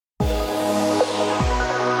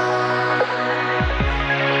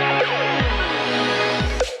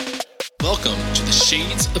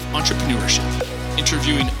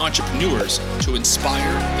interviewing entrepreneurs to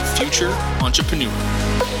inspire the future entrepreneur.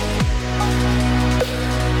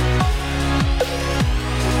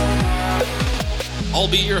 I'll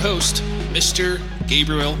be your host, Mr.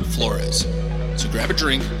 Gabriel Flores. So grab a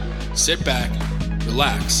drink, sit back,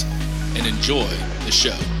 relax, and enjoy the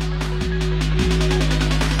show.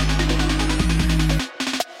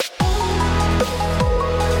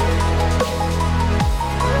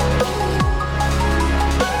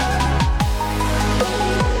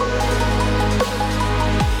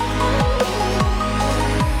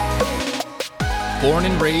 Born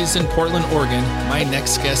and raised in Portland, Oregon, my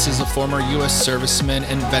next guest is a former U.S. serviceman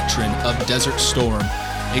and veteran of Desert Storm,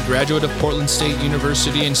 a graduate of Portland State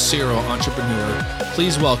University and serial entrepreneur.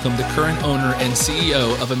 Please welcome the current owner and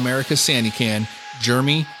CEO of America's Sanican,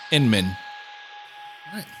 Jeremy Inman. All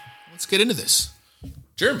right, let's get into this.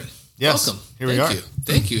 Jeremy, welcome. Here we are.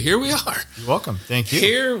 Thank you. Here we are. You're welcome. Thank you.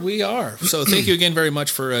 Here we are. So thank you again very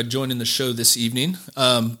much for joining the show this evening.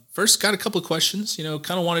 First, got a couple of questions.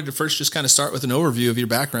 Kind of wanted to first just kind of start with an overview of your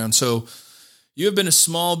background. So you have been a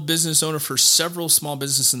small business owner for several small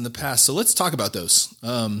businesses in the past. So let's talk about those.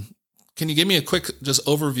 Can you give me a quick just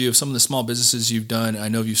overview of some of the small businesses you've done? I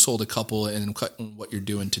know you've sold a couple and what you're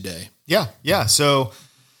doing today. Yeah. So,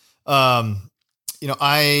 I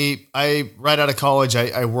right out of college,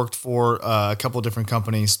 I worked for a couple of different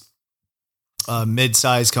companies,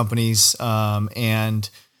 mid-sized companies,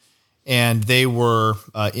 and they were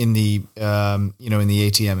in the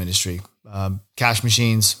ATM industry, cash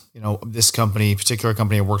machines. This particular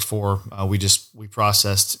company I worked for, we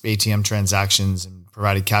processed ATM transactions and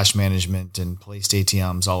provided cash management and placed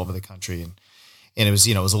ATMs all over the country. And it was,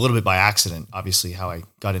 it was a little bit by accident, obviously, how I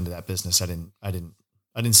got into that business. I didn't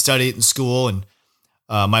study it in school, and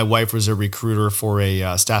my wife was a recruiter for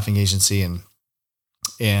a staffing agency,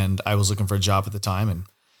 and I was looking for a job at the time, and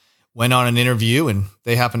went on an interview, and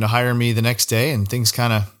they happened to hire me the next day, and things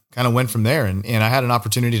kind of went from there. And I had an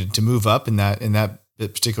opportunity to move up in that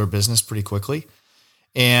particular business pretty quickly.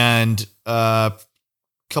 And a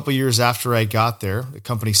couple of years after I got there, the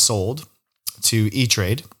company sold to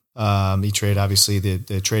E-Trade. E-Trade, obviously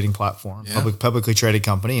the trading platform, publicly traded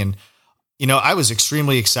company. And, I was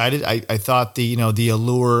extremely excited. I thought the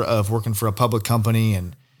allure of working for a public company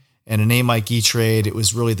and a name like E-Trade, it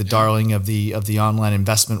was really the darling of the online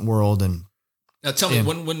investment world. And now tell me,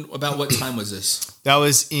 when about what time was this? That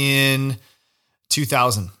was in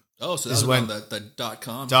 2000. Oh, so that was when the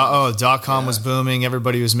 .com. .com was booming.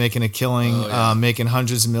 Everybody was making a killing, making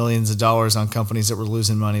hundreds of millions of dollars on companies that were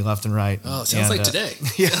losing money left and right. Oh, sounds like today.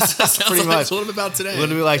 Yeah, sounds pretty much. It's a little bit about today. A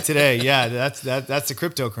little bit like today. Yeah, that's the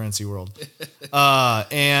cryptocurrency world.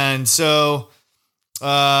 And so,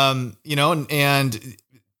 the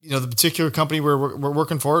particular company we're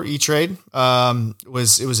working for, E-Trade,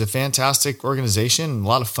 was a fantastic organization, a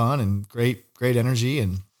lot of fun and great energy.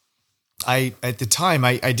 And at the time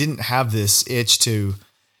I didn't have this itch to,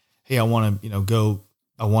 hey, I want to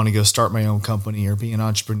go start my own company or be an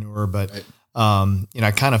entrepreneur. But, right.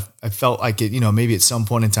 I felt like it, maybe at some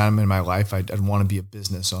point in time in my life, I'd want to be a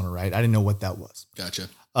business owner, right? I didn't know what that was. Gotcha.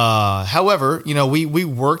 However, we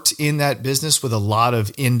worked in that business with a lot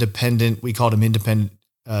of we called them independent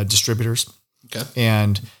distributors. Okay.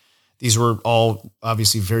 And these were all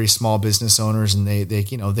obviously very small business owners, and they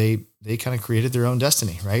kind of created their own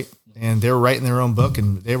destiny. Right. And they were writing their own book,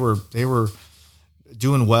 and they were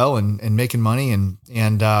doing well and making money. And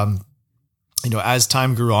as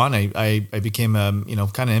time grew on, I became,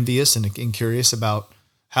 kind of envious and curious about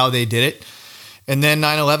how they did it. And then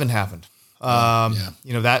 9/11 happened.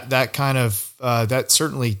 That kind of, that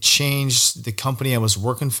certainly changed the company I was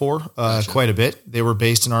working for, quite a bit. They were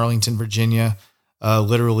based in Arlington, Virginia,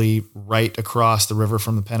 literally right across the river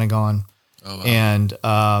from the Pentagon. Oh, wow. And,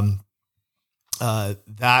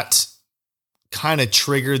 that kind of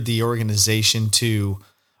triggered the organization to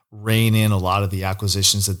rein in a lot of the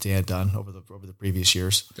acquisitions that they had done over the previous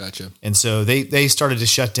years. Gotcha. And so they started to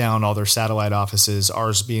shut down all their satellite offices,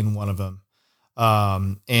 ours being one of them.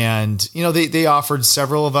 They offered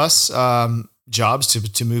several of us, jobs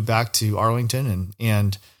to move back to Arlington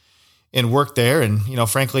and work there. And,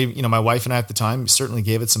 frankly, my wife and I at the time certainly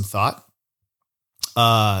gave it some thought,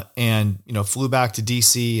 flew back to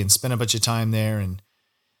DC and spent a bunch of time there, and,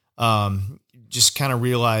 just kind of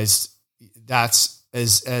realized that's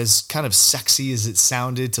as kind of sexy as it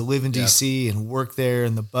sounded to live in DC and work there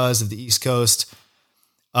and the buzz of the East Coast.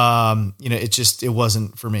 It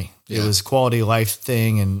wasn't for me. Yeah. It was a quality of life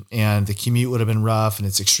thing, and the commute would have been rough, and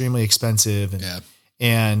it's extremely expensive.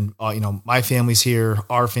 And my family's here,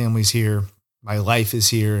 our family's here, my life is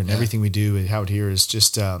here, and everything we do out here is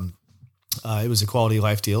just, it was a quality of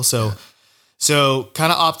life deal. So So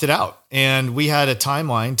kind of opted out, and we had a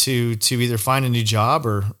timeline to either find a new job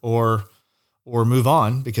or move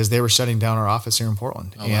on because they were shutting down our office here in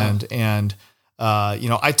Portland. Oh, wow.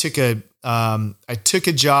 I took a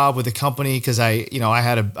job with a company because I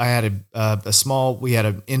had an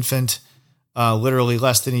infant, literally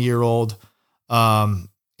less than a year old. I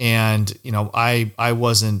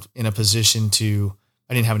wasn't in a position I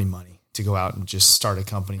didn't have any money to go out and just start a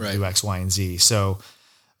company and do X, Y, and Z. So,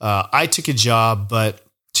 I took a job, but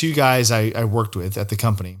two guys I worked with at the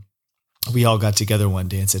company, we all got together one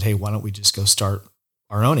day and said, "Hey, why don't we just go start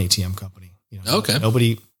our own ATM company?" Okay.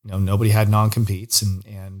 Nobody had non-competes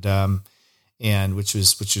and which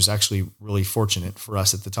was actually really fortunate for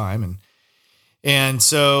us at the time. And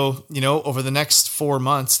so, over the next 4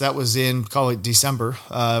 months, that was call it December,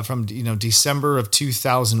 from December of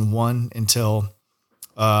 2001 until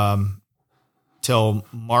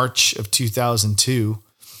March of 2002,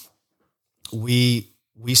 we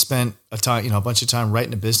spent a bunch of time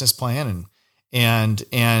writing a business plan and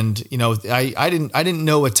I didn't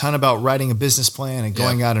know a ton about writing a business plan and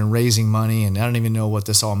going out and raising money. And I don't even know what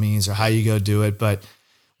this all means or how you go do it, but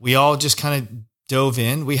we all just kind of dove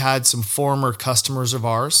in. We had some former customers of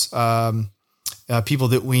ours, people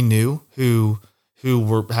that we knew who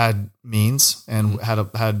had means and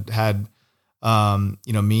had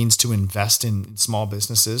means to invest in small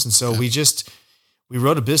businesses. And so we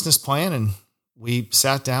wrote a business plan and we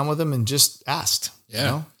sat down with them and just asked.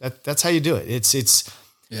 That's how you do it.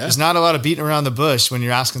 There's not a lot of beating around the bush when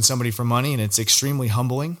you're asking somebody for money, and it's extremely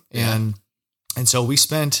humbling. And so we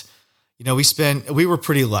were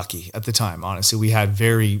pretty lucky at the time. Honestly, we had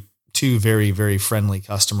two very, very friendly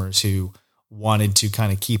customers who wanted to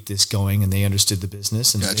kind of keep this going, and they understood the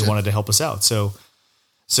business and they wanted to help us out. So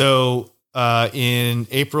in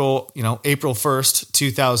April 1st,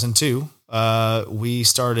 2002, we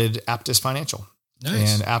started Aptus Financial.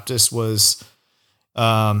 Nice. And Aptus was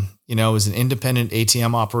an independent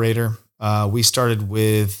ATM operator. We started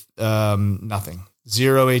with nothing,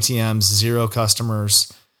 0 ATMs, 0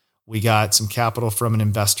 customers. We got some capital from an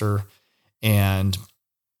investor, and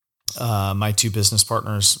my two business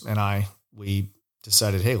partners and we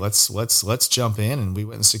decided, hey, let's jump in, and we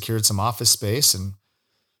went and secured some office space and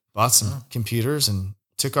bought some computers and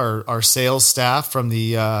took our sales staff from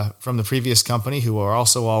the previous company who are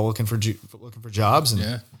also all looking for jobs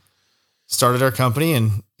and started our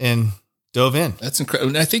company and dove in. That's incredible.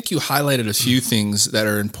 And I think you highlighted a few things that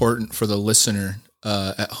are important for the listener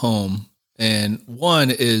at home. And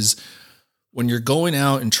one is when you're going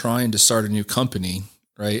out and trying to start a new company,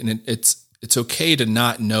 right? And it's okay to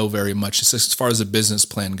not know very much as far as a business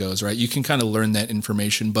plan goes, right? You can kind of learn that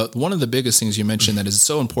information. But one of the biggest things you mentioned that is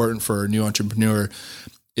so important for a new entrepreneur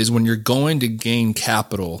is when you're going to gain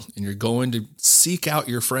capital and you're going to seek out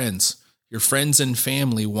your friends and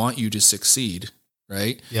family want you to succeed,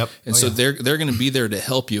 right? Yep. And they're going to be there to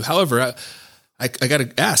help you. However, I got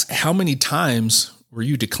to ask, how many times were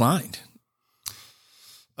you declined?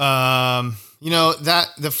 That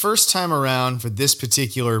the first time around for this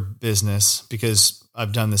particular business, because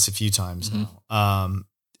I've done this a few times now,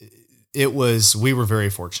 we were very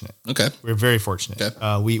fortunate. Okay. We were very fortunate.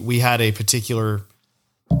 Okay. We had a particular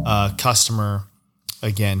customer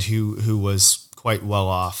again who was quite well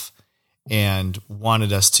off and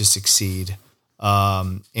wanted us to succeed,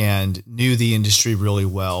 and knew the industry really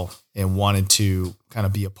well and wanted to kind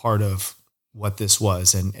of be a part of what this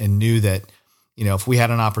was, and knew that, if we had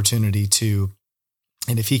an opportunity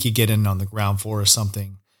and if he could get in on the ground floor or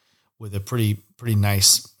something with a pretty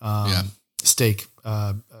nice stake,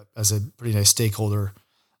 as a pretty nice stakeholder,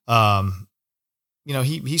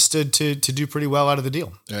 he stood to do pretty well out of the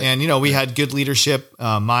deal. Right. And, we had good leadership.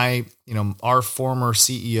 Our former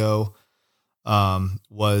CEO,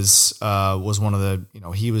 was one of the,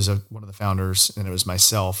 he was one of the founders, and it was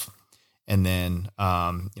myself. And then,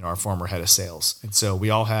 our former head of sales. And so we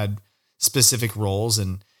all had specific roles,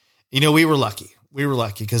 and, we were lucky. We were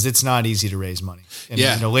lucky because it's not easy to raise money.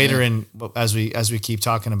 And, later in, as we keep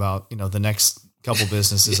talking about, the next couple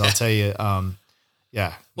businesses, I'll tell you, Well,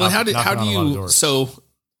 how do you, so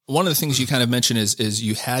one of the things you kind of mentioned is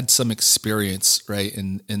you had some experience, right,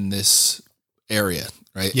 in this area,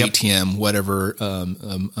 right? Yep. ATM, whatever,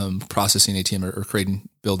 processing ATM or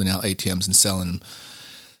building out ATMs and selling them.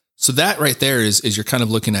 So that right there is you're kind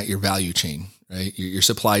of looking at your value chain, right? Your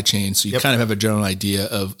supply chain. So you kind of have a general idea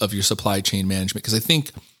of your supply chain management. Because I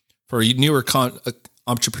think for a newer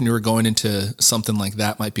entrepreneur going into something like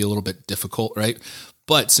that might be a little bit difficult, right?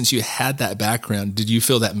 But since you had that background, did you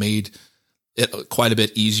feel that made it quite a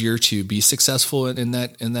bit easier to be successful in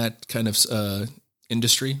that kind of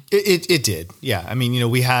industry? It did. Yeah. I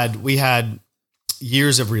mean, we had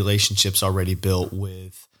years of relationships already built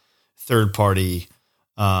with third-party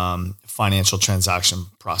financial transaction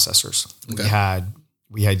processors. Okay.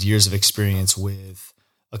 We had years of experience with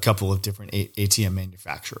a couple of different ATM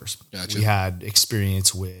manufacturers. Gotcha. We had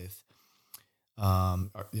experience with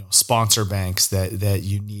sponsor banks that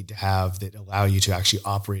you need to have that allow you to actually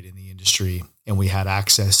operate in the industry. And we had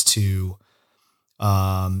access to,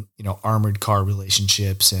 armored car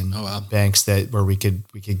relationships and banks where we could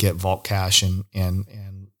get vault cash and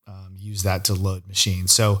use that to load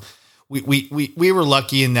machines. So we were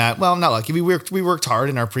lucky in that. Well, not lucky. We worked hard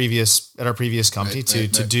in our previous company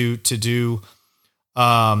to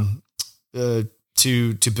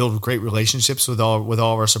build great relationships with all of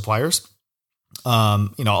our suppliers.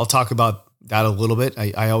 I'll talk about that a little bit.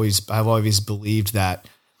 I've always believed that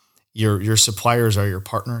your suppliers are your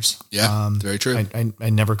partners. Yeah, very true. I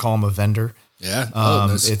never call them a vendor. Yeah.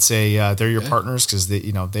 They're your partners because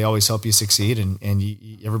they always help you succeed and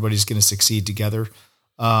everybody's going to succeed together.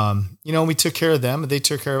 We took care of them and they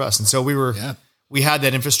took care of us. And so we had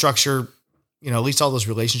that infrastructure, at least all those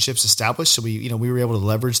relationships established. So we were able to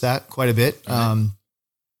leverage that quite a bit. Right.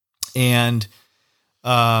 And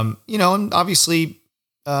obviously,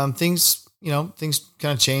 things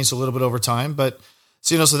kind of changed a little bit over time, but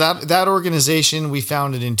so that organization we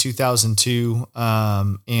founded in 2002,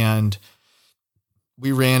 and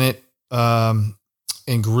we ran it,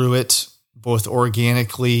 and grew it both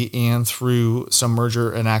organically and through some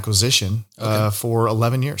merger and acquisition, for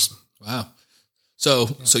 11 years. Wow.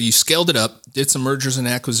 So you scaled it up, did some mergers and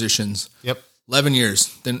acquisitions. Yep. 11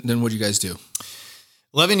 years. Then what did you guys do?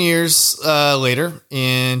 11 years later,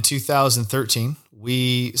 in 2013,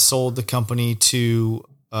 we sold the company to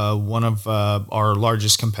one of our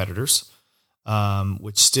largest competitors,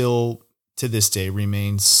 which still to this day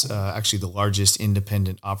remains actually the largest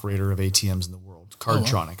independent operator of ATMs in the world,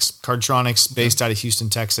 Cardtronics. Oh, wow. Cardtronics, based out of Houston,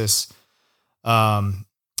 Texas.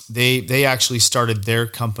 They actually started their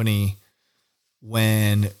company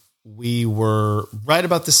when we were right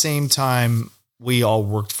about the same time we all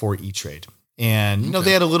worked for E-Trade. And,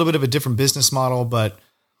 they had a little bit of a different business model, but,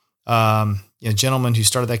 a gentleman who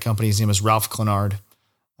started that company, his name was Ralph Clenard.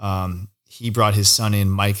 He brought his son in,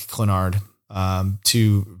 Mike Clenard,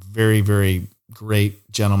 two very, very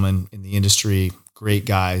great gentlemen in the industry, great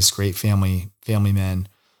guys, great family men.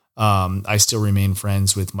 I still remain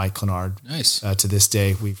friends with Mike Clenard. Nice. To this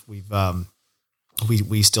day. We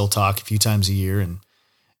still talk a few times a year.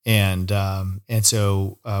 And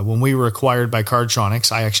so when we were acquired by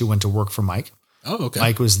Cardtronics, I actually went to work for Mike. Oh, okay.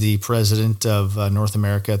 Mike was the president of North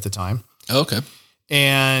America at the time. Oh, okay.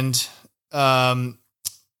 And,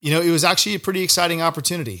 it was actually a pretty exciting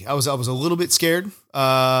opportunity. I was a little bit scared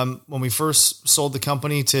when we first sold the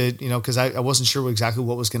company to, because I wasn't sure exactly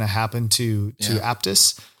what was going to happen to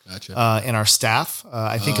Aptus. Gotcha. And our staff.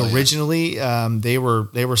 I think originally they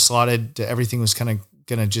were slotted to, everything was kind of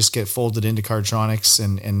going to just get folded into Cardtronics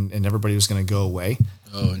and everybody was going to go away.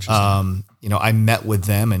 Oh, interesting. I met with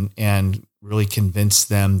them and really convinced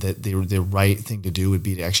them that the right thing to do would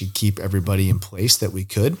be to actually keep everybody in place that we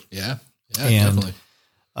could. Yeah. Yeah, and, definitely.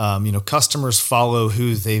 Customers follow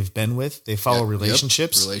who they've been with. They follow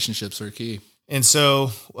relationships. Yep. Relationships are key. And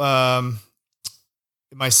so,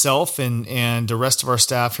 myself and the rest of our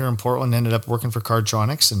staff here in Portland ended up working for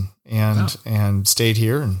Cardtronics and stayed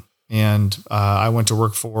here. And I went to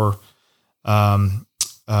work for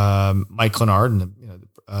Mike Clenard, and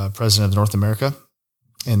the president of North America.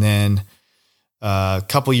 And then a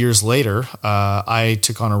couple years later, I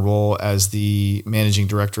took on a role as the managing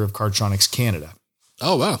director of Cardtronics Canada.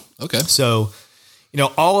 Oh, wow. Okay. So,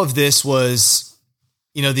 all of this was,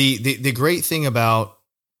 the great thing about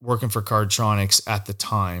working for Cardtronics at the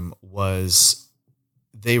time was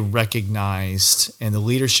they recognized, and the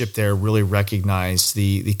leadership there really recognized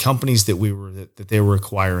the companies that they were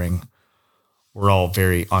acquiring were all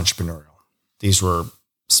very entrepreneurial. These were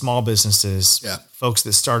small businesses, folks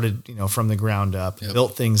that started, from the ground up,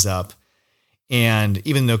 built things up. And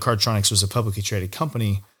even though Cardtronics was a publicly traded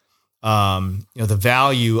company, the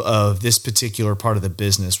value of this particular part of the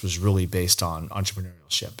business was really based on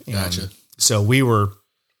entrepreneurship. Gotcha. So we were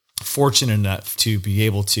fortunate enough to be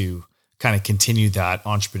able to kind of continue that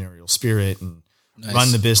entrepreneurial spirit and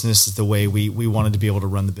run the business the way we wanted to be able to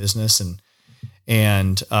run the business. And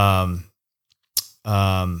it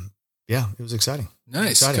was exciting.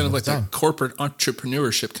 Nice. Kind of like the corporate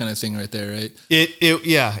entrepreneurship kind of thing right there, right? It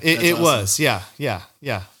awesome. Was. Yeah.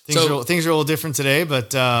 Things are a little different today,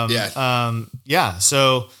 but so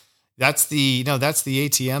that's the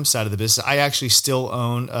ATM side of the business. I actually still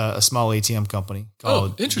own a small ATM company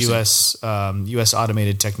called US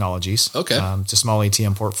Automated Technologies. Okay. It's a small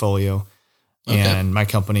ATM portfolio. Okay. And my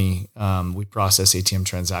company, we process ATM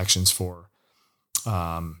transactions for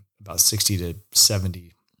about 60 to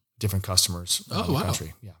 70 different customers around the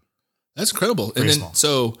country. Yeah. That's incredible. Very and then,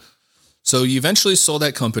 small. so you eventually sold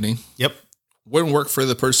that company. Yep. Went and worked for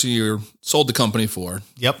the person you sold the company for.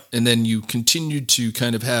 Yep. And then you continued to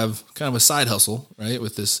kind of have kind of a side hustle, right?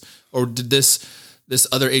 With this, or did this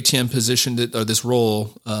other ATM position or this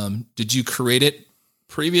role, did you create it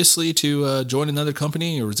previously to join another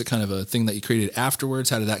company, or was it kind of a thing that you created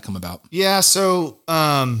afterwards? How did that come about? Yeah. So,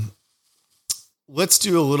 let's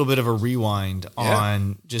do a little bit of a rewind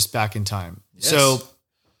on just back in time. Yes. So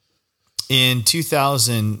in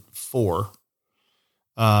 2004,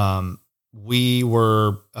 we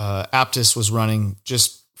were, Aptus was running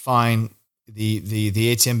just fine. The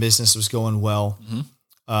ATM business was going well.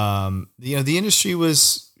 Mm-hmm. The industry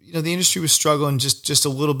was struggling just a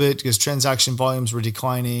little bit because transaction volumes were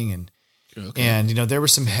declining and there were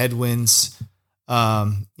some headwinds,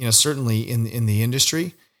 certainly in the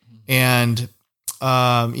industry. And,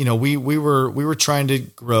 we were trying to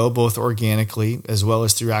grow both organically as well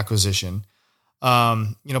as through acquisition.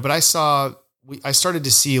 But I started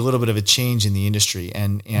to see a little bit of a change in the industry,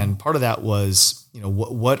 and part of that was,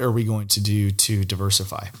 what are we going to do to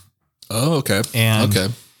diversify? Oh, okay.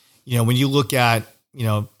 And, when you look at,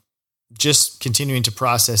 just continuing to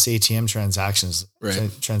process ATM transactions,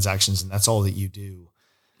 and that's all that you do.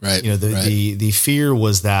 Right. The fear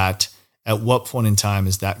was that at what point in time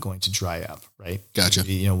is that going to dry up? Right. Gotcha.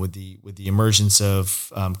 With the emergence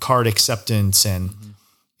of card acceptance and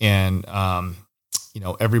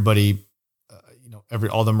everybody,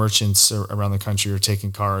 all the merchants around the country are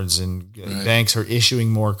taking cards, and banks are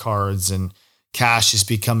issuing more cards, and cash is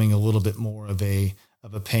becoming a little bit more of a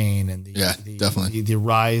pain, and definitely the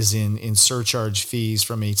rise in surcharge fees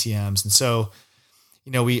from ATMs. And so,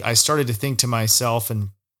 I started to think to myself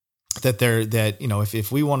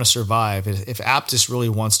if we want to survive, if Aptus really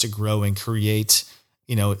wants to grow and create,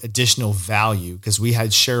 additional value, because we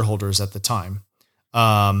had shareholders at the time,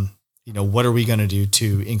 what are we going to do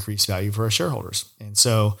to increase value for our shareholders? And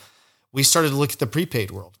so we started to look at the prepaid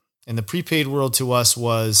world, and the prepaid world to us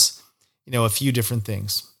was, a few different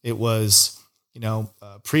things. It was,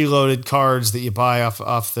 preloaded cards that you buy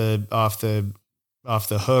off the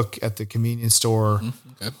hook at the convenience store,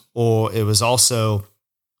 or it was also,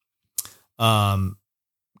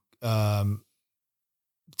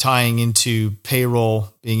 tying into payroll,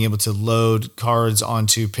 being able to load cards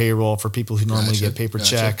onto payroll for people who normally get paper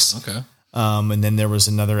checks. Okay. And then there was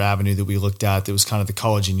another avenue that we looked at that was kind of the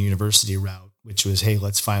college and university route, which was, hey,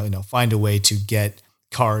 let's find a way to get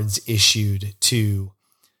cards issued to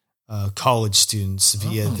college students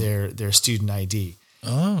via their student ID.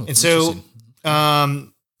 Oh, and so,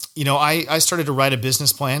 I started to write a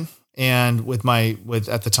business plan, and with my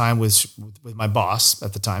boss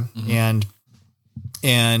at the time,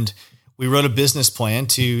 and we wrote a business plan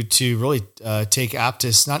to really take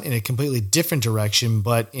Aptus not in a completely different direction,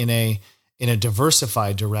 but in a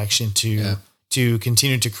diversified direction to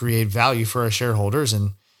continue to create value for our shareholders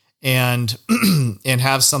and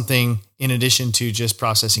have something in addition to just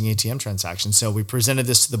processing ATM transactions. So we presented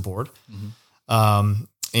this to the board. And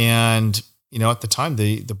at the time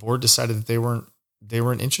the board decided that they weren't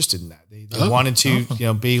interested in that. They wanted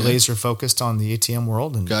to, be laser focused on the ATM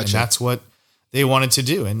world, and that's what they wanted to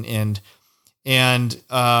do. And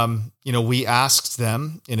we asked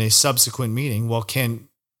them in a subsequent meeting, well, can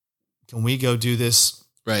we go do this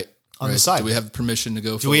on the side? Do we have permission to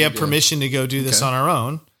go? Do we have permission to go do this on our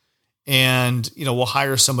own? And, we'll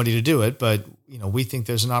hire somebody to do it, but we think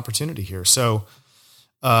there's an opportunity here. So,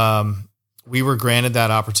 we were granted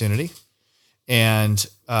that opportunity. And,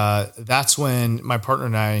 that's when my partner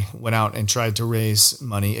and I went out and tried to raise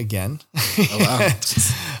money again. Oh, wow.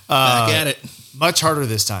 Back at it. Much harder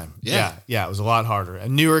this time. Yeah. It was a lot harder. A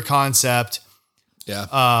newer concept.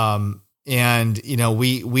 Yeah. And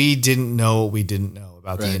we didn't know what we didn't know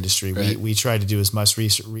about the industry. We tried to do as much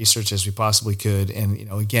research as we possibly could. And,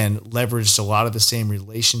 again, leveraged a lot of the same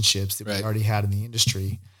relationships that we already had in the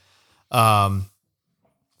industry. And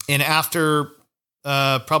after,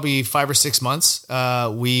 probably 5 or 6 months,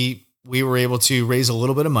 we were able to raise a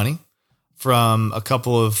little bit of money from a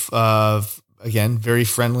couple of again, very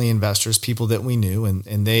friendly investors, people that we knew,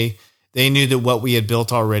 and they knew that what we had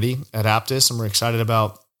built already at Aptus, and we're excited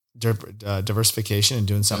about diversification and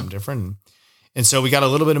doing something different. And so we got a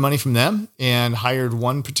little bit of money from them and hired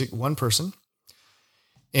one person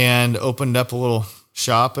and opened up a little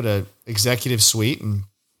shop at a executive suite,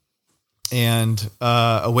 and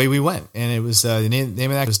away we went. And it was, the name of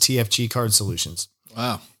that was TFG Card Solutions.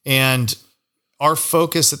 Wow. And our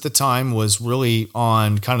focus at the time was really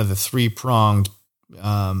on kind of the three-pronged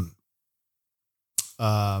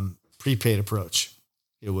prepaid approach.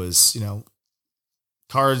 It was,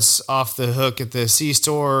 cards off the hook at the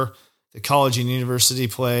C-store, the college and university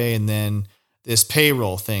play, and then this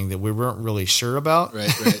payroll thing that we weren't really sure about.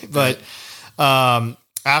 Right. But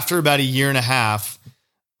after about a year and a half,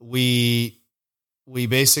 we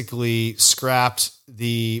basically scrapped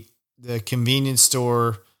the convenience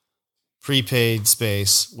store prepaid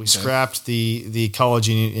space. We scrapped the college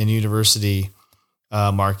and university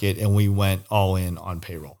market, and we went all in on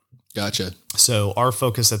payroll. Gotcha. So our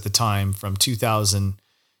focus at the time from 2000,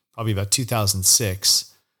 probably about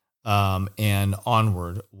 2006 and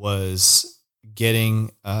onward, was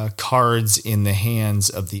getting cards in the hands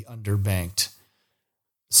of the underbanked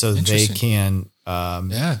so that they can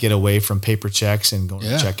get away from paper checks and go to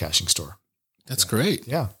the check cashing store. That's great.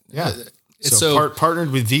 Yeah. So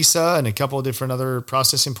partnered with Visa and a couple of different other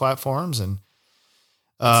processing platforms. And,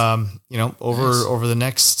 over the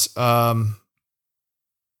next,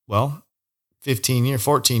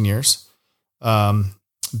 14 years,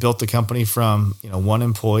 built the company from, one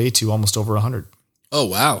employee to almost over 100. Oh,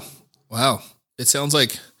 wow. It sounds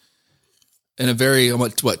like in a very, 10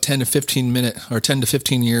 to 15 minute or 10 to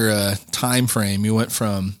 15 year time frame, you went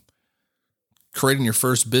from creating your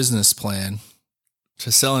first business plan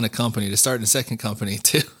to selling a company, to starting a second company,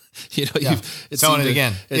 to, selling it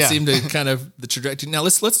again. It seemed to kind of the trajectory. Now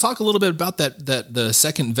let's talk a little bit about that the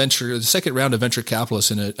second round of venture capitalists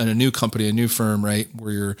in a new company, a new firm, right?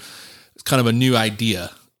 Where you're kind of a new idea,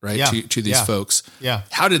 right? To these folks. Yeah.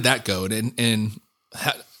 How did that go? And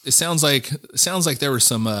how, it sounds like there were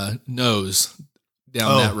some no's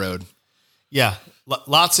down that road. Yeah.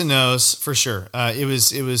 Lots of no's for sure. It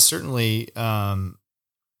was certainly,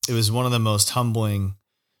 it was one of the most humbling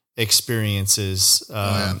experiences,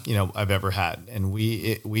 I've ever had. And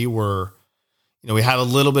we were, we had a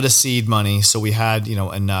little bit of seed money, so we had,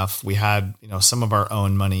 enough. We had, some of our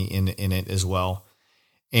own money in it as well.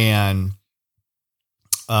 And,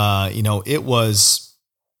 it was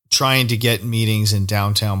trying to get meetings in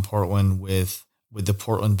downtown Portland with the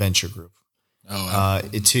Portland Venture Group,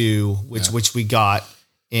 which we got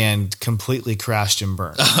and completely crashed and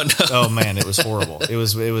burned. Oh, no. Oh man, it was horrible. It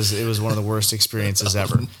was one of the worst experiences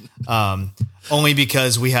ever. Only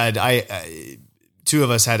because we had, two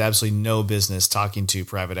of us had absolutely no business talking to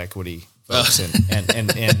private equity folks and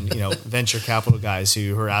venture capital guys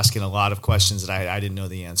who were asking a lot of questions that I didn't know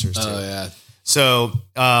the answers to. Oh yeah. So,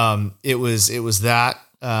 it was that.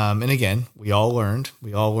 And again, we all learned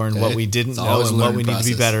what we didn't know and what we need to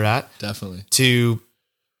be better at. Definitely. To,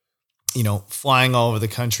 flying all over the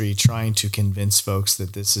country, trying to convince folks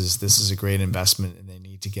that this is a great investment and they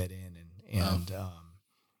need to get in. And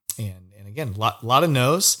again, lot of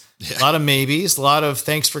no's, a lot of maybes, a lot of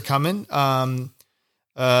thanks for coming,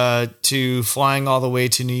 to flying all the way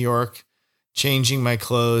to New York, changing my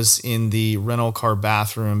clothes in the rental car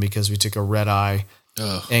bathroom because we took a red eye.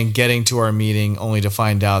 And getting to our meeting only to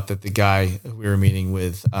find out that the guy we were meeting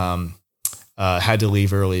with had to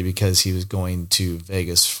leave early because he was going to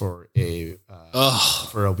Vegas for a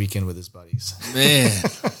weekend with his buddies. Man,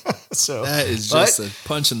 so that is just a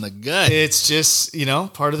punch in the gut. It's just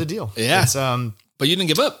part of the deal. Yeah, it's, but you didn't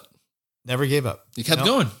give up. Never gave up. You kept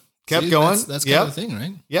going. Kept going. That's kind of the thing,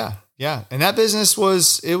 right? Yeah. And that business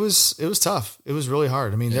was tough. It was really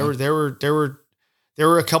hard. I mean, there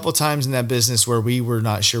were a couple of times in that business where we were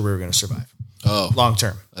not sure we were going to survive. Oh, long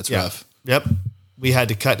term. That's rough. Yep. We had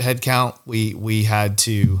to cut headcount. We had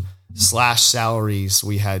to slash salaries.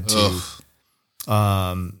 We had to,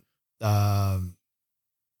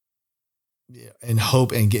 and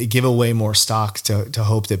hope and give away more stock to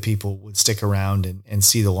hope that people would stick around and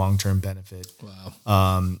see the long-term benefit. Wow.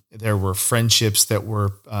 There were friendships that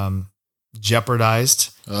were,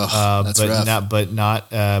 jeopardized, that's rough. but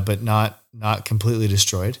not completely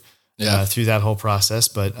destroyed through that whole process,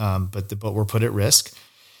 but were put at risk.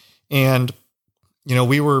 And,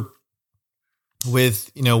 we were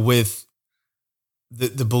with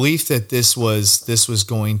the belief that this was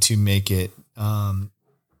going to make it, from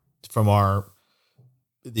our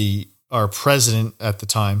president at the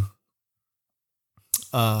time.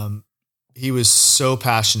 He was so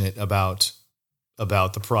passionate about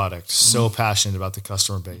the product, so passionate about the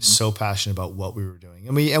customer base, so passionate about what we were doing.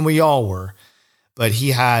 And we all were, but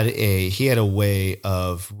he had a way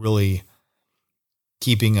of really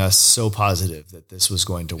keeping us so positive that this was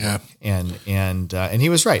going to work. And he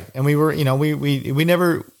was right. And we were,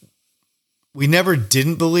 we never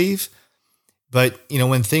didn't believe, But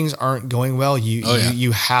when things aren't going well,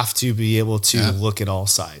 you have to be able to look at all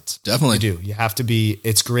sides. Definitely you do. You have to be.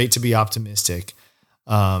 It's great to be optimistic,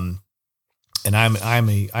 and I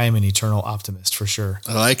am an eternal optimist for sure.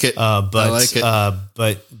 I like it.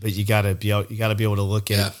 But you gotta be able to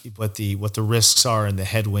look at what the risks are and the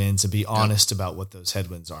headwinds, and be honest about what those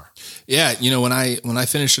headwinds are. Yeah, when I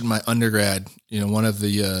finished in my undergrad, one of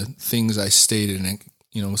the things I stated, and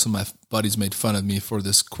some of my buddies made fun of me for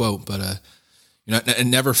this quote, but I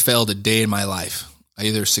never failed a day in my life. I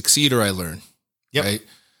either succeed or I learn. Yep. Right?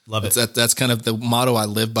 Love it. That's kind of the motto I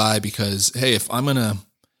live by, because hey, if I'm gonna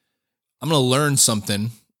learn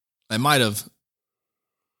something, I might have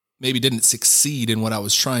maybe didn't succeed in what I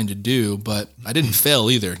was trying to do, but I didn't fail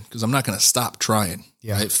either, because I'm not going to stop trying.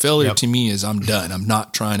 Yeah. Right? Failure to me is I'm done. I'm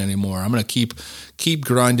not trying anymore. I'm going to keep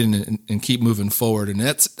grinding and keep moving forward. And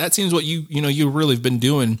that seems what you really have been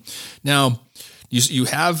doing. Now you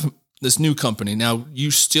have this new company. Now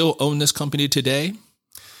you still own this company today?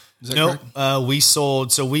 Is that correct? We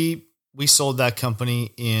sold. So we sold that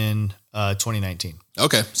company in 2019.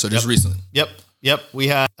 Okay. So just recently. Yep. We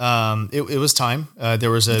had, it was time. There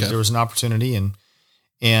was an opportunity,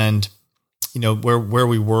 and where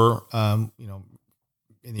we were,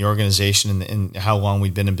 in the organization and how long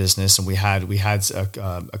we'd been in business. And we had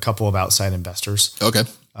a couple of outside investors. Okay.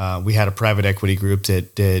 We had a private equity group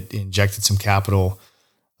that injected some capital,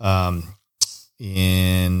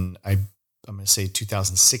 in, I'm going to say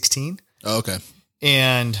 2016. Oh, okay.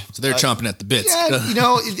 And so they're chomping at the bits. Yeah,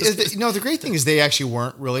 the great thing is they actually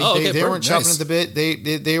weren't really. They weren't chomping at the bit.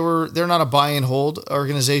 They're not a buy and hold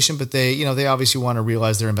organization, but they obviously want to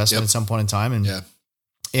realize their investment at some point in time.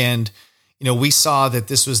 And we saw that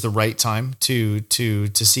this was the right time to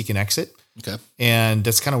seek an exit. Okay. And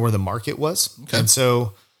that's kind of where the market was. Okay. And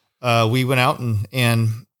so we went out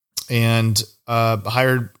and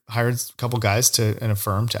hired a couple guys in a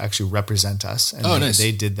firm to actually represent us. And nice.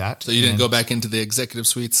 They did that. So you didn't go back into the executive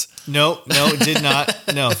suites? No, did not.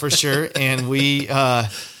 No, for sure. And we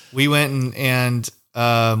went and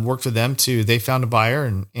worked with them they found a buyer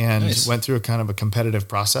and nice. Went through a kind of a competitive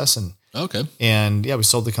process. And okay. And we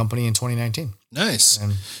sold the company in 2019. Nice.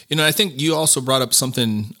 And I think you also brought up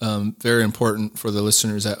something very important for the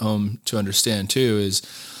listeners at home to understand too, is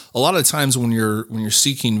a lot of times when you're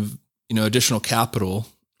seeking, additional capital,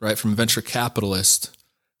 right, from a venture capitalist,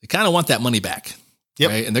 they kind of want that money back. Yep.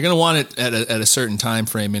 Right. And they're going to want it at a certain time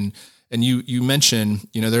frame. And you mentioned,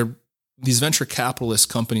 these venture capitalist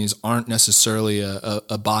companies aren't necessarily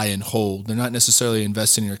a buy and hold. They're not necessarily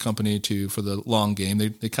investing in your company for the long game.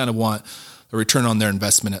 They kind of want a return on their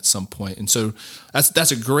investment at some point. And so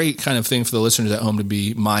that's a great kind of thing for the listeners at home to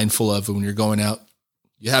be mindful of when you're going out.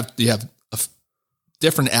 You have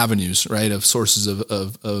different avenues, right, of sources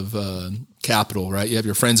of capital, right? You have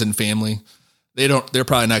your friends and family. They're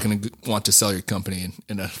probably not going to want to sell your company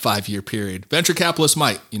in a 5-year period. Venture capitalists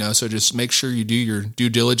might, so just make sure you do your due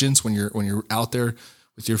diligence when you're out there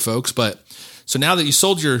with your folks. But so now that you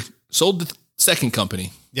sold the second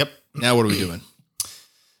company. Yep. Now what are we doing?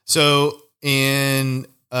 So in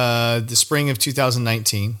the spring of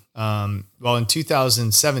 2019, in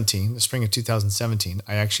 2017, the spring of 2017,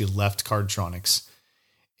 I actually left Cardtronics.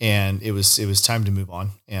 And it was time to move on.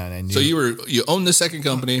 And I knew. So you owned the second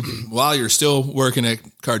company while you're still working at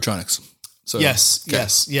Cardtronics. So yes.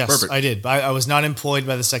 Perfect. I did. I was not employed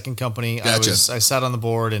by the second company. Gotcha. I sat on the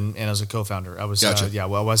board and I was a co-founder. I was gotcha. I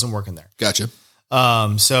wasn't working there. Gotcha.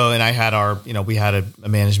 And I had we had a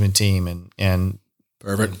management team and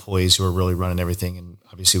perfect employees who were really running everything. And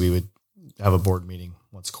obviously we would have a board meeting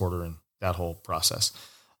once a quarter and that whole process.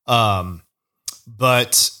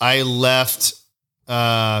 But I left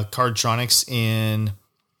Cardtronics in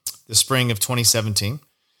the spring of 2017.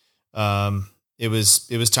 It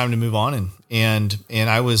was time to move on, and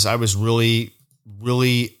I was really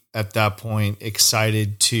at that point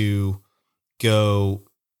excited to go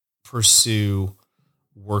pursue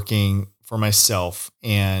working for myself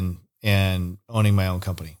and owning my own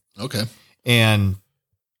company. Okay. And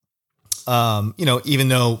even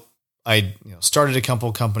though I started a couple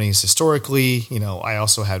of companies historically, I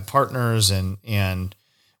also had partners and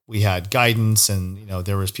we had guidance and,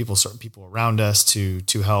 there was people around us to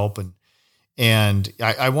help. And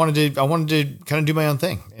I wanted to kind of do my own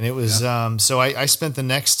thing. And it was, so I spent the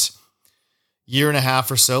next year and a half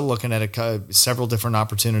or so looking at several different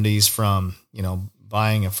opportunities from,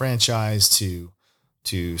 buying a franchise to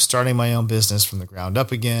starting my own business from the ground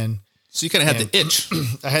up again. So you kind of had the itch.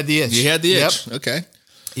 I had the itch. You had the itch. Yep. Okay.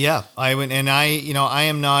 Yeah, I went, and I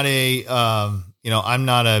am not I'm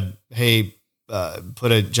not a, hey,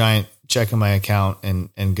 put a giant check in my account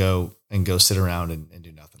and go and go sit around and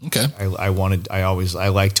do nothing. Okay. I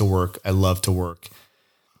like to work. I love to work.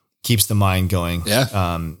 Keeps the mind going.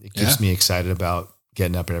 Yeah. It keeps me excited about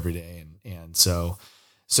getting up every day. And so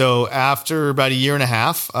after about a year and a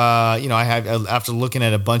half, after looking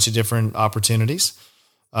at a bunch of different opportunities,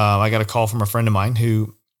 I got a call from a friend of mine whose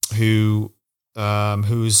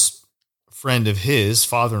friend of his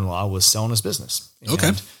father-in-law was selling his business.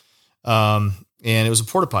 Okay. And it was a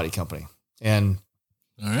porta potty company. And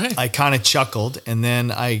all right, I kind of chuckled, and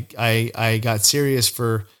then I got serious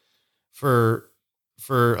for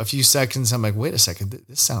a few seconds. I'm like, wait a second,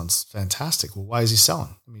 this sounds fantastic. Well, why is he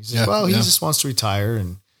selling? I mean, he says, he just wants to retire.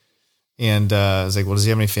 And I was like, well, does he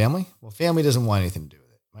have any family? Well, family doesn't want anything to do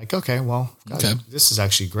with it. I'm like, okay, well, this is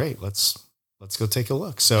actually great. Let's go take a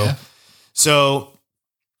look. So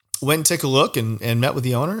went and took a look and met with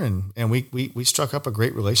the owner, and we struck up a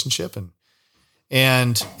great relationship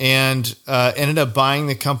and ended up buying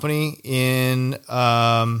the company and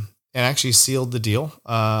actually sealed the deal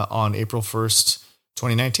on April 1st,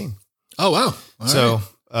 2019. Oh, wow.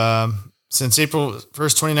 Since April 1st,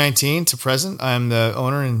 2019 to present, I'm the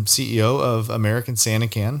owner and CEO of American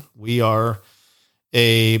Sanican. We are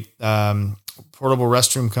a portable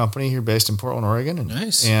restroom company here based in Portland, Oregon. And,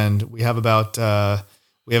 nice. And we have about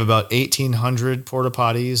 1,800 porta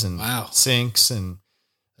potties and sinks and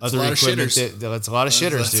that's other equipment. That's a lot of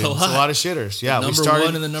shitters, dude. It's a lot of shitters. Yeah. Number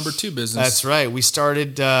one and the number two business. That's right. We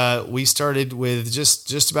started with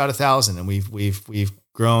just about 1,000, and we've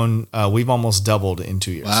grown. We've almost doubled in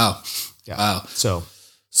 2 years. Wow. Yeah. Wow. So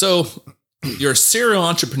you're a serial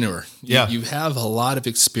entrepreneur. Yeah. You have a lot of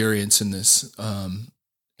experience in this, and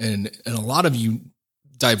a lot of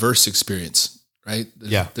diverse experience, right?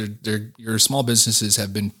 Yeah. Your small businesses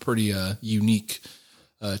have been pretty unique,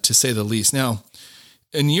 to say the least. Now,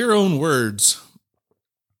 in your own words,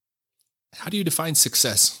 how do you define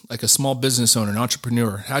success? Like a small business owner, an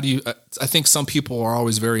entrepreneur, how do you, I think some people are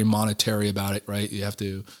always very monetary about it, right? You have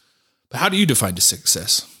to, but how do you define the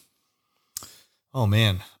success? Oh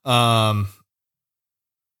man. I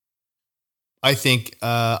think,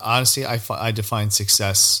 honestly, I define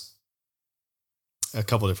success a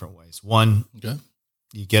couple different ways. One,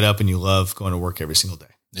 you get up and you love going to work every single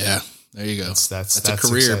day. Yeah. There you go. That's a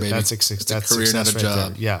career, success. baby. That's a career, success not a right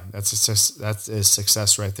job. there. Yeah. That is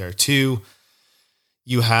success right there. Two,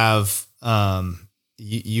 you have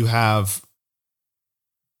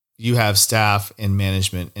staff and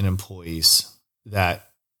management and employees that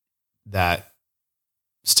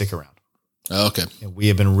stick around. Oh, okay. And we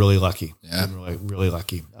have been really lucky. Yeah. Really, really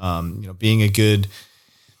lucky. Being a good,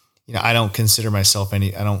 I don't consider myself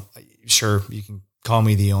sure you can call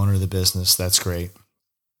me the owner of the business. That's great.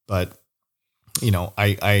 But,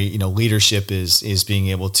 leadership is being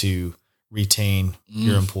able to retain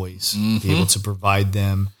your employees, be able to provide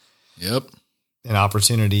them an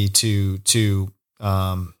opportunity to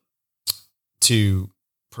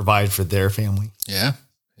provide for their family. Yeah.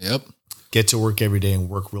 Yep. Get to work every day and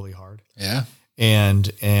work really hard. Yeah.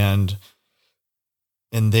 And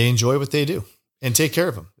they enjoy what they do and take care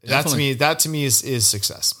of them. Definitely. That to me is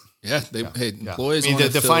success. Yeah. Employees. I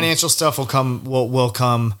mean, the financial stuff will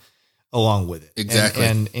come along with it. Exactly.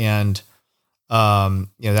 And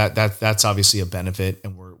that's obviously a benefit,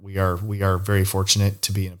 and we are very fortunate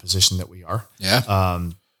to be in a position that we are. Yeah.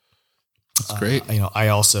 That's great. I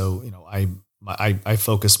also, I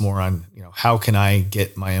focus more on, how can I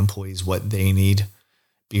get my employees what they need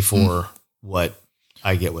before what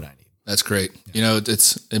I get what I need. That's great. Yeah.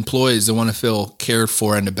 It's employees that want to feel cared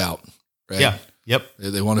for and about, right? Yeah. Yep.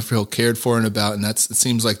 They want to feel cared for and about. And it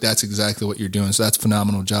seems like that's exactly what you're doing. So that's a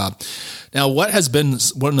phenomenal job. Now, what has been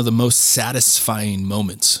one of the most satisfying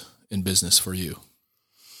moments in business for you?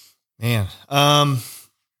 Man,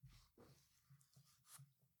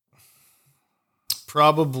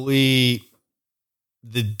 probably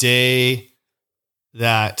the day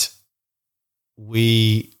that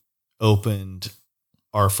we opened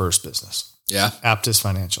our first business. Yeah. Aptus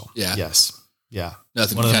Financial. Yeah. Yes. Yeah.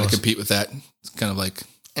 Nothing can kind of compete with that. It's kind of like,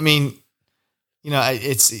 I mean,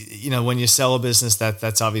 it's, when you sell a business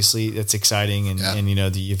that's obviously that's exciting and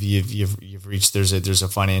you've reached, there's a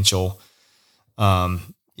financial,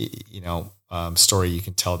 story you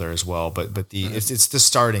can tell there as well. But it's the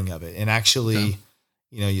starting of it. And actually,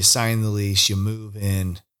 you sign the lease, you move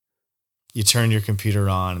in, you turn your computer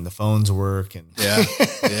on and the phones work and yeah.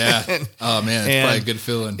 Oh man, it's probably a good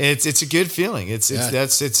feeling. It's a good feeling.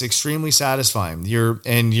 It's extremely satisfying. You're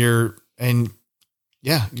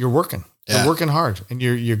working. You're working hard and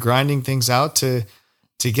you're grinding things out to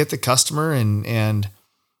get the customer and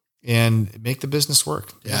and make the business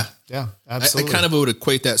work. Yeah. Yeah, absolutely. I kind of would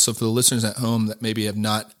equate that. So for the listeners at home that maybe have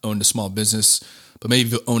not owned a small business, but maybe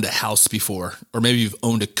you've owned a house before, or maybe you've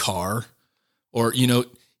owned a car, or,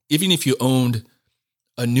 even if you owned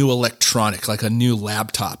a new electronic, like a new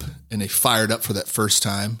laptop, and they fired up for that first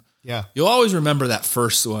time. Yeah. You'll always remember that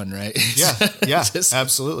first one, right? Yeah.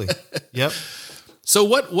 Absolutely. Yep. So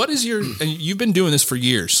what is and you've been doing this for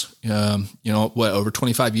years, over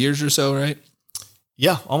 25 years or so, right?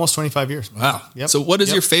 Yeah. Almost 25 years. Wow. Yep. So what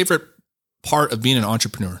is your favorite part of being an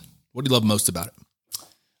entrepreneur? What do you love most about it?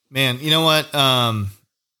 Man, you know what? I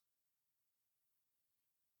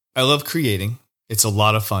love creating. It's a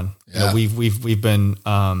lot of fun. Yeah. We've been,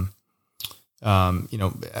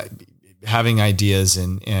 having ideas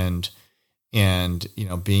and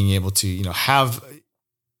being able to, have,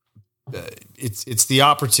 it's the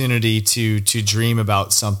opportunity to dream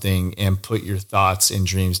about something and put your thoughts and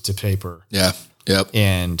dreams to paper. Yeah. Yep.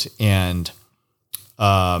 And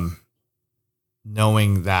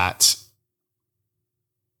knowing that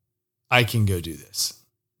I can go do this.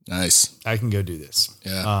 Nice. I can go do this.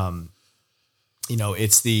 Yeah.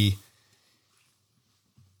 It's the,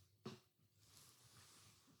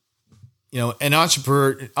 an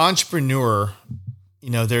entrepreneur,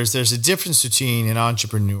 there's a difference between an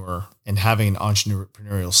entrepreneur and having an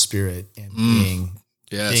entrepreneurial spirit and being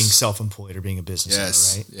self-employed or being a business owner,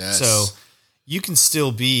 right? Yes. So you can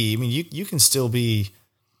still be, you can still be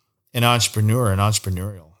an entrepreneur and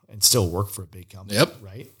entrepreneurial and still work for a big company. Yep.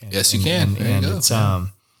 Right. Yes, you can. And it's, a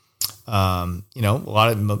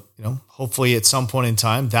lot of, hopefully at some point in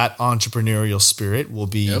time, that entrepreneurial spirit will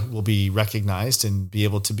be recognized and be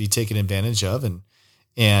able to be taken advantage of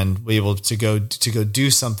and be able to go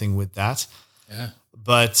do something with that. Yeah.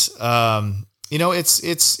 But,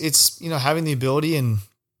 it's having the ability and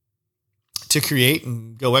to create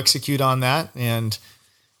and go execute on that. And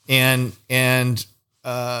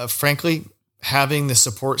frankly, having the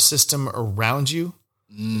support system around you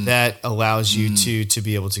that allows you to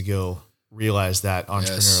be able to go realize that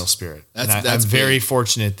entrepreneurial spirit. I'm very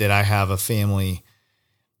fortunate that I have a family,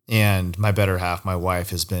 and my better half, my wife,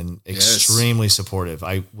 has been extremely supportive.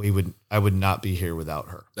 I would not be here without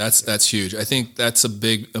her. That's huge. I think that's a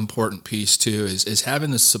big, important piece too, is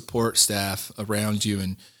having the support staff around you.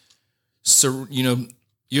 And so,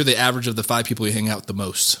 you're the average of the 5 people you hang out with the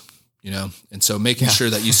most, and so making sure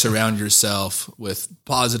that you surround yourself with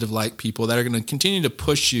positive, like people that are going to continue to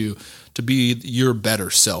push you to be your better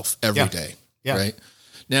self every day. Yeah. Right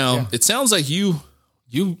now, it sounds like you've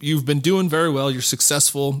been doing very well. You're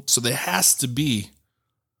successful. So there has to be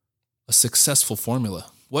a successful formula.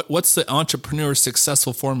 What's the entrepreneur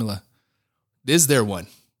successful formula? Is there one?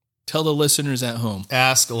 Tell the listeners at home.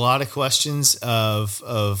 Ask a lot of questions of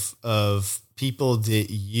people that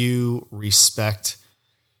you respect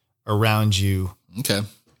around you. Okay.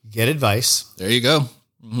 Get advice. There you go.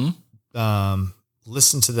 Mm-hmm.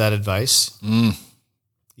 Listen to that advice.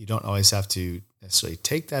 You don't always have to necessarily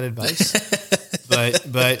take that advice,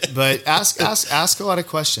 but ask a lot of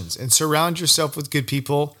questions and surround yourself with good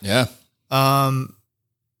people. Yeah.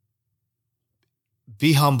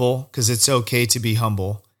 Be humble, because it's okay to be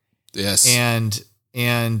humble. Yes. And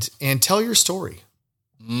tell your story.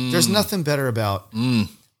 There's nothing better about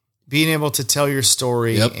being able to tell your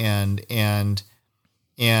story. Yep. And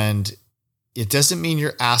it doesn't mean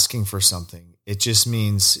you're asking for something. It just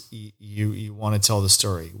means you want to tell the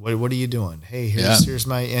story. What are you doing? Hey, here's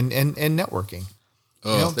my, and networking.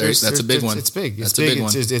 Oh, that's a big one. It's big. That's a big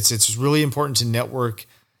one. It's really important to network,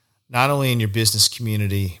 not only in your business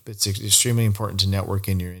community, but it's extremely important to network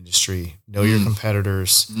in your industry. Know your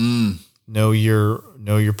competitors, know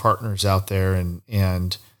your partners out there,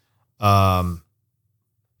 and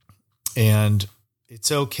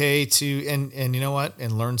it's okay to, and you know what?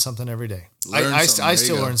 And learn something every day. I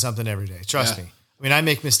still learn something every day. Trust me. I mean, I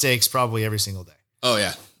make mistakes probably every single day. Oh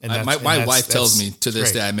yeah. And my wife tells me to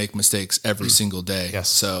this day, I make mistakes every single day. Yes.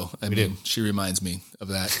 So she reminds me of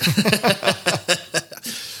that.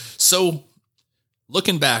 So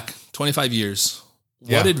looking back 25 years,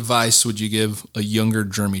 what advice would you give a younger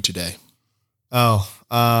Jeremy today? If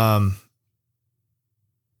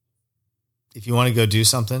you want to go do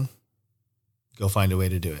something, go find a way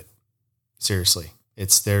to do it. Seriously.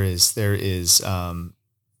 There is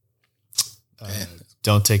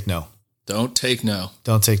don't take no. Don't take no.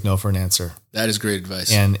 Don't take no for an answer. That is great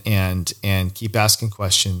advice. And keep asking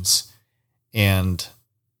questions and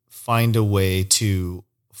find a way to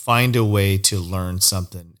learn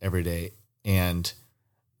something every day. And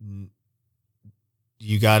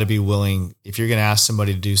you got to be willing, if you're going to ask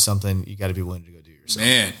somebody to do something, you got to be willing to go do it yourself.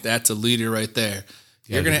 Man, that's a leader right there. If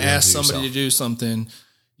you're going to ask somebody to do something,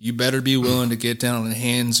 you better be willing to get down on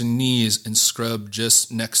hands and knees and scrub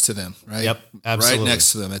just next to them, right? Yep, absolutely. Right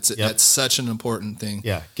next to them. That's such an important thing.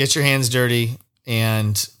 Yeah, get your hands dirty,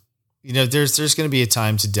 and there's going to be a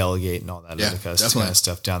time to delegate and all that other kind of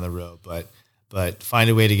stuff down the road, but find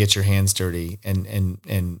a way to get your hands dirty and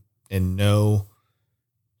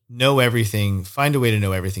know everything. Find a way to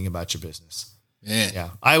know everything about your business. Man. Yeah,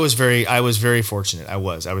 I was very fortunate. I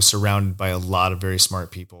was surrounded by a lot of very smart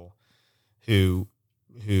people who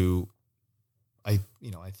I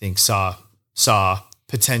think saw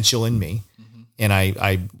potential in me, and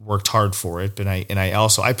I worked hard for it. But I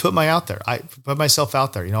put myself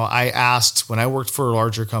out there. I asked when I worked for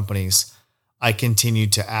larger companies, I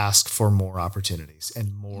continued to ask for more opportunities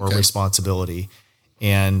and more responsibility.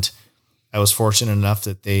 And I was fortunate enough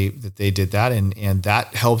that they did that. And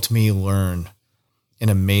that helped me learn an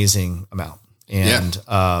amazing amount. And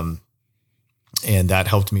that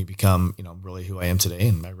helped me become, really who I am today.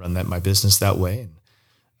 And I run my business that way,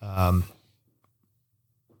 and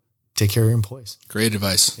take care of your employees. Great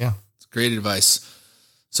advice. Yeah. It's great advice.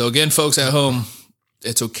 So again, folks at home,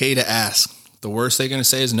 it's okay to ask. The worst they're going to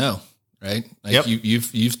say is no, right? Like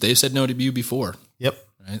they've said no to you before. Yep.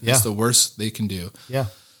 Right? That's the worst they can do. Yeah.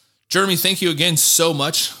 Jeremy, thank you again so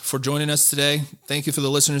much for joining us today. Thank you for the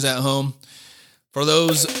listeners at home. For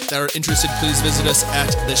those that are interested, please visit us at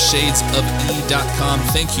theshadesofE.com.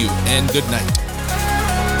 Thank you and good night.